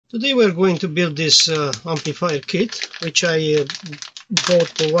Today we're going to build this amplifier kit, which I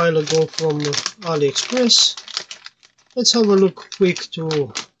bought a while ago from AliExpress. Let's have a look quick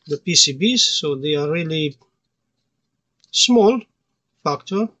to the PCBs. So they are really small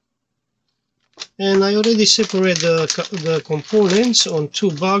factor, and I already separated the components on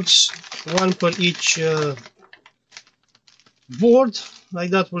two bags, one per each board.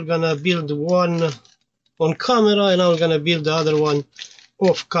 Like that, we're gonna build one on camera and I'm gonna build the other one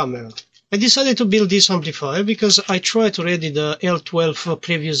off camera. I decided to build this amplifier because I tried already the L12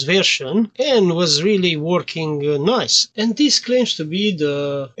 previous version and was really working nice. And this claims to be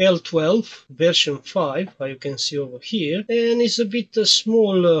the L12 version 5, as you can see over here, and it's a bit a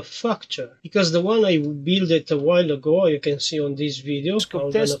small factor because the one I built it a while ago, you can see on this video.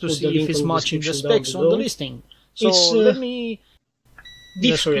 I'll test to see if it's matching the specs on the listing. So it's, let me.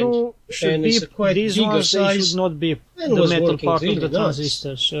 Different, and it's a quite these bigger ones, size. They should not be the metal part of the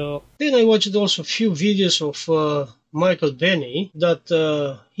transistor. So then I watched also a few videos of Michael Benny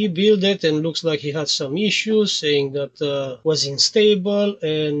that he built it and looks like he had some issues, saying that was unstable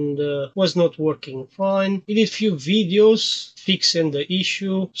and was not working fine. He did few videos fixing the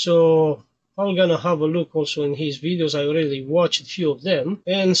issue, so I'm gonna have a look also in his videos. I already watched a few of them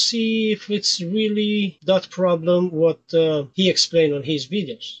and see if it's really that problem what he explained on his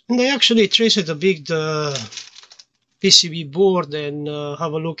videos. And I actually traced a big PCB board and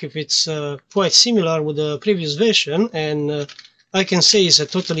have a look if it's quite similar with the previous version, and I can say it's a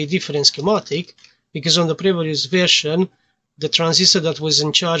totally different schematic, because on the previous version the transistor that was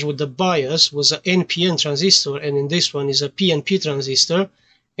in charge with the bias was an NPN transistor, and in this one is a PNP transistor.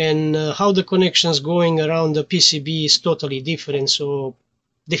 And how the connections going around the PCB is totally different, so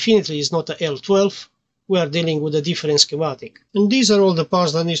definitely it's not a L12. We are dealing with a different schematic. And these are all the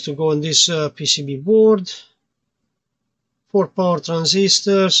parts that needs to go on this PCB board. 4 power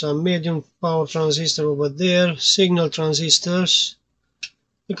transistors, a medium power transistor over there, signal transistors.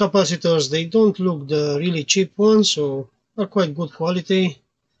 The capacitors, they don't look the really cheap ones, so are quite good quality.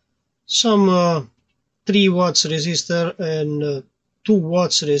 Some 3 watts resistor and 2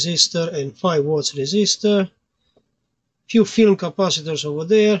 watts resistor and 5 watts resistor, few film capacitors over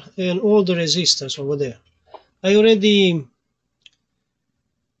there, and all the resistors over there. I already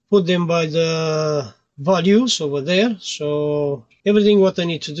put them by the values over there, so everything what I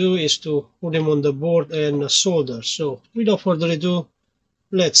need to do is to put them on the board and solder. So without further ado,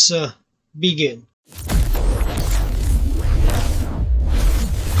 let's begin.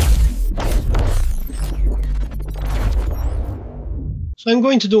 So I'm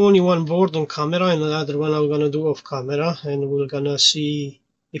going to do only one board on camera and another one I'm going to do off camera, and we're going to see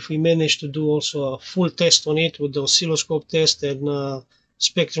if we manage to do also a full test on it with the oscilloscope test and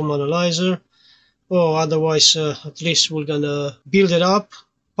spectrum analyzer, or otherwise at least we're going to build it up,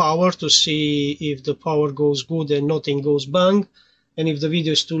 power, to see if the power goes good and nothing goes bang, and if the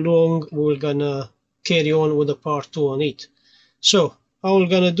video is too long we're going to carry on with the part 2 on it. So I'm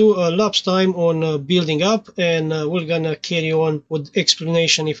gonna do a lapse time on building up, and we're gonna carry on with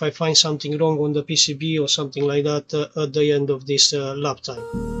explanation if I find something wrong on the PCB or something like that at the end of this lap time.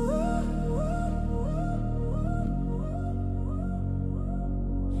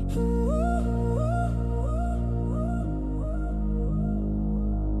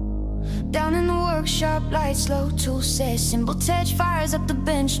 Down in the workshop, lights low, tool set, symbol touch, fires up the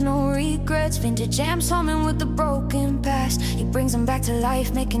bench, no regrets. Vintage amps humming with the broken past. He brings them back to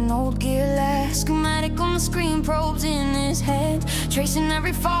life, making old gear last. Schematic on the screen, probes in his head, tracing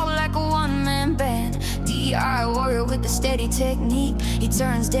every fall like a one-man band. DI warrior with the steady technique. He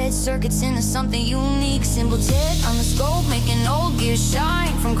turns dead circuits into something unique. Symbol TED on the scope, making old gear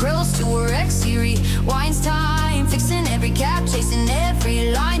shine. From grills to a Rex series, wine's time. Fixing every cap, chasing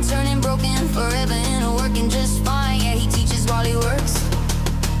every line, turning broken forever into working just fine. Yeah, he teaches while he works.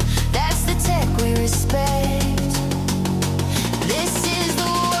 That's the tech we respect. This is the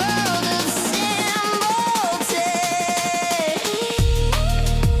world of symbol tech.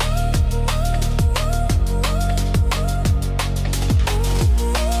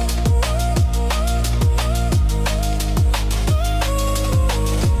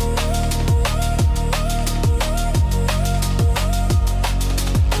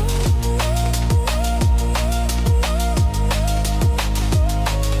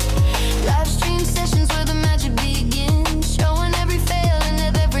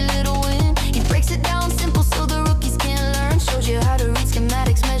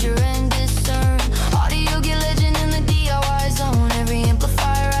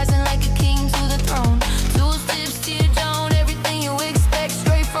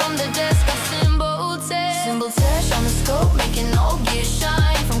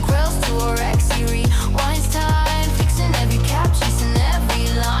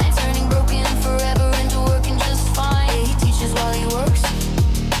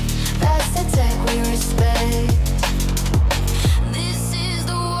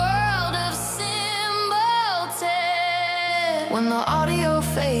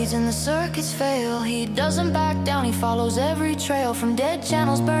 fades and the circuits fail, he doesn't back down, he follows every trail. From dead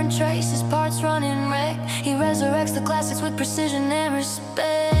channels, burned traces, parts running wreck. He resurrects the classics with precision and respect.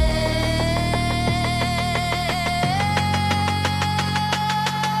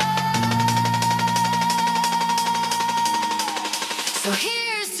 So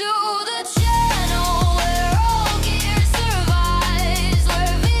here's to the channel where all gear survives,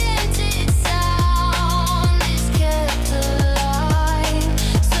 where vintage sound is kept alive.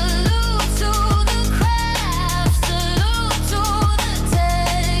 Salute to the craft, salute to the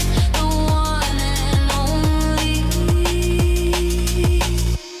tech, the one and only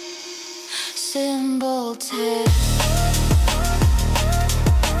Symbol Tech.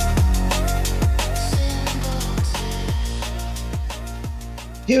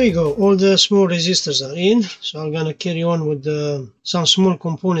 Here we go, all the small resistors are in, so I'm gonna carry on with some small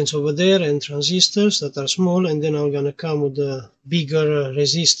components over there and transistors that are small, and then I'm gonna come with the bigger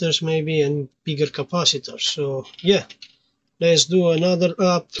resistors maybe and bigger capacitors. So yeah, let's do another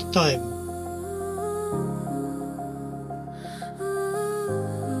up time.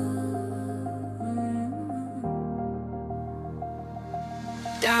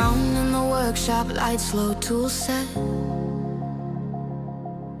 Down in the workshop, lights low, tool set.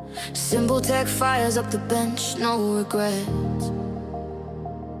 Symbol Tech fires up the bench, no regrets.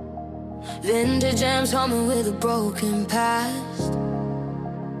 Vintage amps humming with a broken past.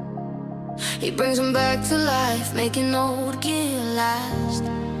 He brings them back to life, making old gear last.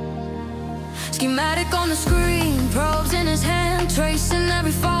 Schematic on the screen, probes in his hand, tracing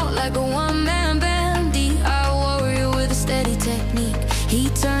every fault like a one-man band. DI warrior with a steady technique. He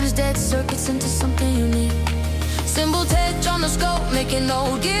turns dead circuits into something unique. Symbol Tech on the scope, making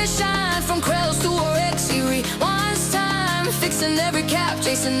old gear shine. From Krells to RX, he rewinds time, fixing every cap,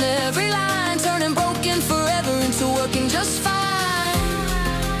 chasing every line, turning broken forever into working just fine.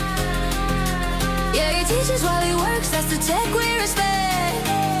 Yeah, he teaches while he works, that's the tech we respect.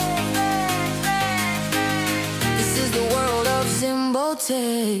 This is the world of Symbol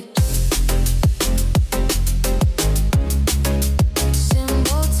Tech.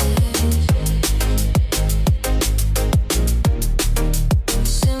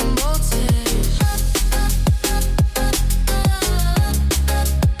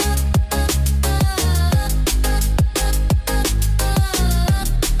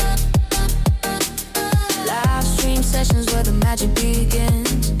 Magic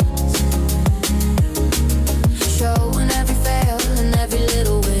begins, showing every fail and every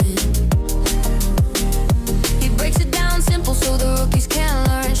little win. He breaks it down simple so the rookies can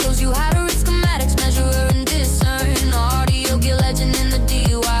learn. Shows you how to read schematics, measure and discern. Audio gear legend in the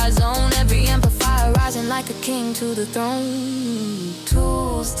DIY zone. Every amplifier rising like a king to the throne.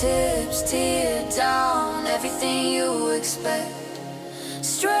 Tools, tips, tear down, everything you expect,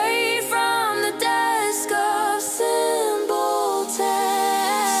 straight from the desk of Symbol Tech.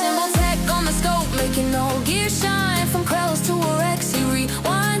 Symbol Tech on the scope, making old gear shine. From Krells to RX, he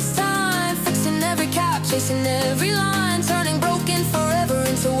rewinds time, fixing every cap, chasing every line, turning broken forever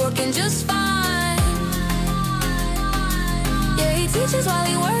into working just fine. Yeah, he teaches while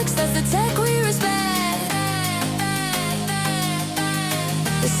he works, that's the tech we respect.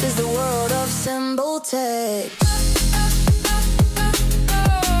 This is the world of Symbol Tech.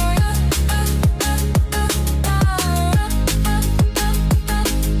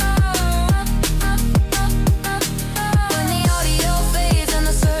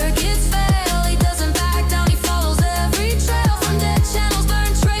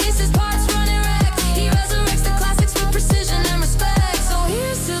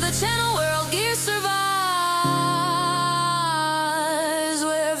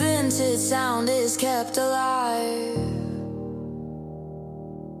 Sound is kept alive.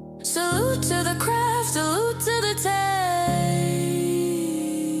 Salute to the craft, salute to the tech,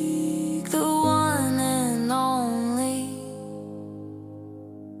 the one and only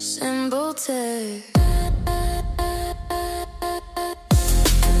Symbol Tech.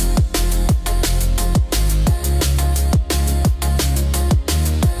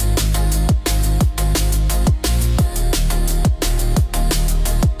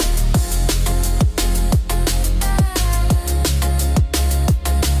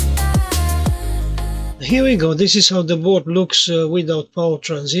 Here we go, this is how the board looks without power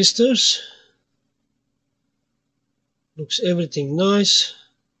transistors. Looks everything nice.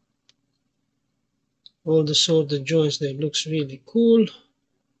 All the soldered joints there looks really cool.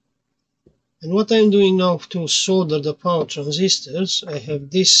 And what I'm doing now to solder the power transistors, I have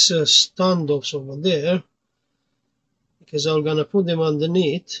these standoffs over there, because I'm gonna put them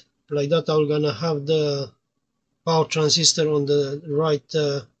underneath. Like that I'm gonna have the power transistor on the right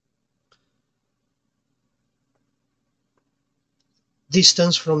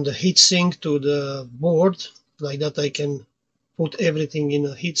distance from the heatsink to the board. Like that I can put everything in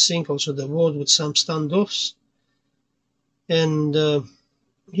a heatsink, also the board with some standoffs. And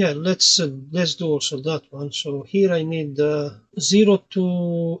yeah, let's do also that one. So here I need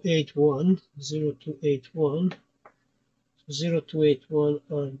 0281, 0281. 0281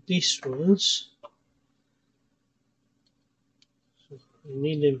 are these ones. So I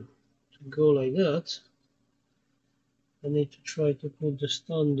need them to go like that. I need to try to put the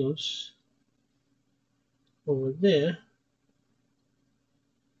standoffs over there.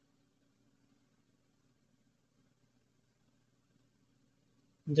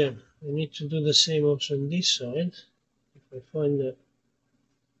 Then I need to do the same also on this side. If I find the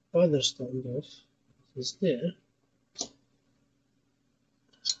other standoff, it is there.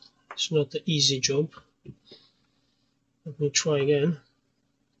 It's not an easy job. Let me try again.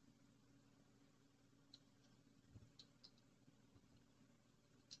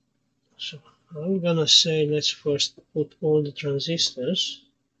 So I'm gonna say let's first put all the transistors.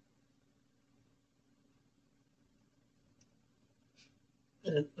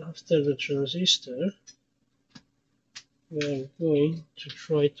 And after the transistor, we are going to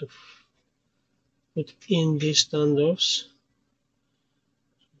try to put in these standoffs.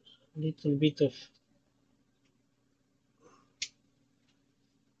 A little bit of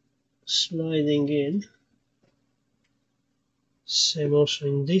sliding in. Same also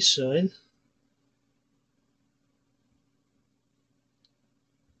in this side.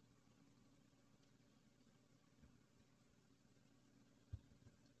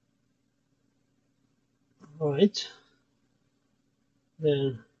 Right.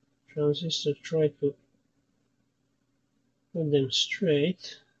 Then transistor, try to put them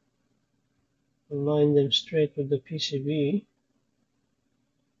straight, align them straight with the PCB.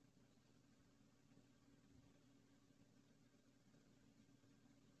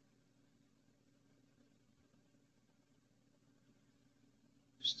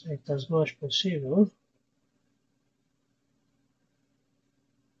 Straight as much possible.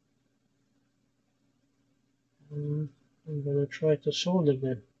 And I'm gonna try to solder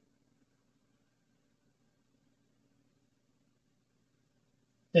them.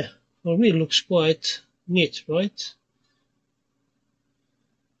 Yeah, for me it looks quite neat, right?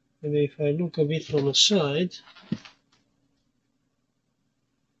 Maybe if I look a bit from the side,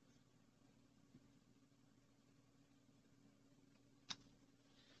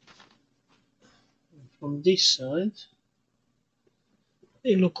 from this side,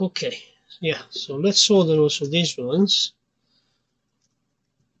 they look okay. Yeah, so let's solder also these ones.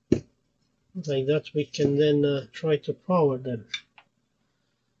 Like that we can then try to power them.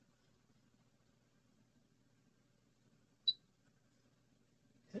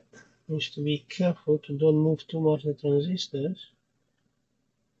 Needs to be careful to don't move too much the transistors,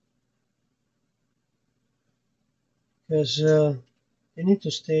 because they need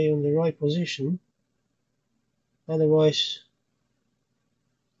to stay on the right position, otherwise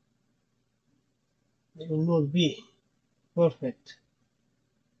they will not be perfect.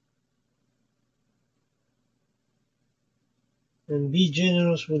 And be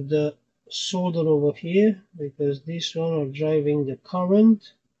generous with the solder over here, because these one are driving the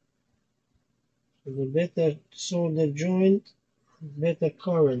current. So the better solder joint, better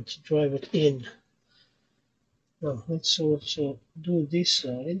current, drive it in. Now let's also do this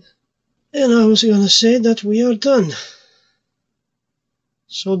side. And I was gonna say that we are done.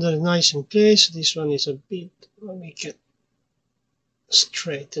 Solder nice in place. This one is a bit, we can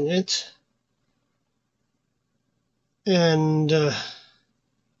straighten it. And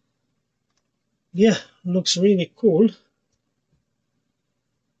yeah, looks really cool.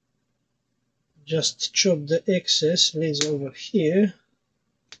 Just chop the excess leads over here.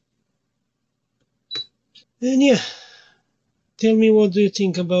 And yeah, tell me what do you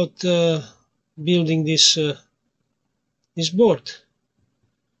think about building this this board.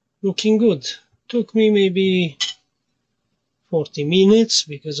 Looking good. Took me maybe 40 minutes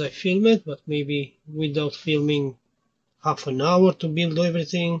because I filmed it, but maybe without filming half an hour to build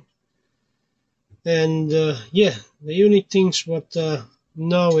everything. And yeah, the unique things what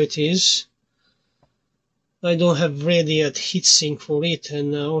now it is, I don't have ready yet heatsink for it,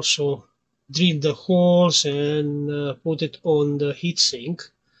 and also drill the holes and put it on the heatsink.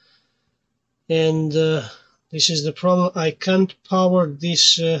 And this is the problem, I can't power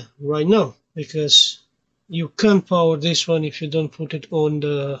this right now, because you can't power this one if you don't put it on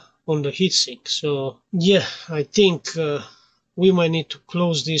the heatsink. So yeah, I think we might need to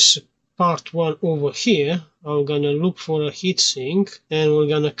close this part 1 over here. I'm gonna look for a heatsink, and we're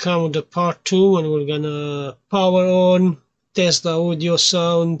gonna come with the part 2, and we're gonna power on test the audio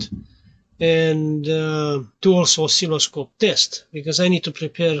sound, and do also oscilloscope test, because I need to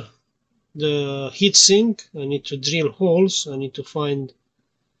prepare the heatsink. I need to drill holes. I need to find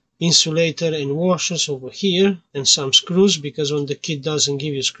insulator and washers over here, and some screws, because on the kit doesn't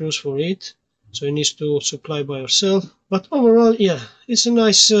give you screws for it, so you need to supply by yourself. But overall, yeah, it's a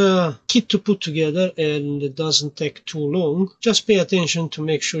nice kit to put together, and it doesn't take too long. Just pay attention to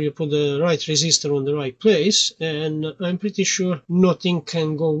make sure you put the right resistor on the right place, and I'm pretty sure nothing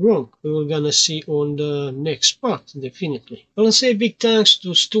can go wrong. We're gonna see on the next part, definitely. I want to say big thanks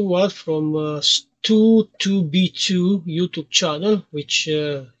to Stuart from Stu2B2 YouTube channel, which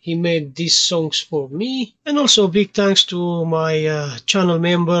he made these songs for me. And also big thanks to my channel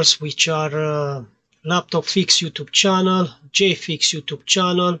members, which are Laptop Fix YouTube channel, JFix YouTube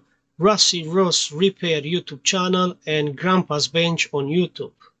channel, Rusty Ross Repair YouTube channel, and Grandpa's Bench on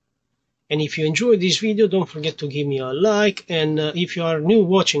YouTube. And if you enjoyed this video, don't forget to give me a like, and if you are new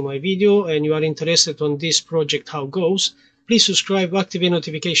watching my video and you are interested on this project, how it goes, please subscribe, activate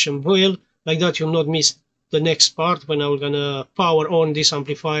notification bell. Like that you'll not miss the next part when I'm gonna power on this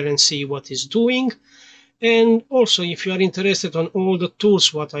amplifier and see what it's doing. And also, if you are interested on all the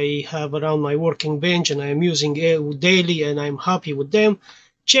tools what I have around my working bench and I am using daily and I'm happy with them,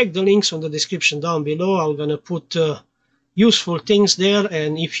 check the links on the description down below. I'm gonna put useful things there,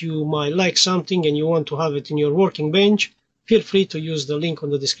 and if you might like something and you want to have it in your working bench, feel free to use the link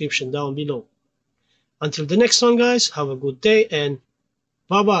on the description down below. Until the next one, guys, have a good day and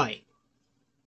bye bye.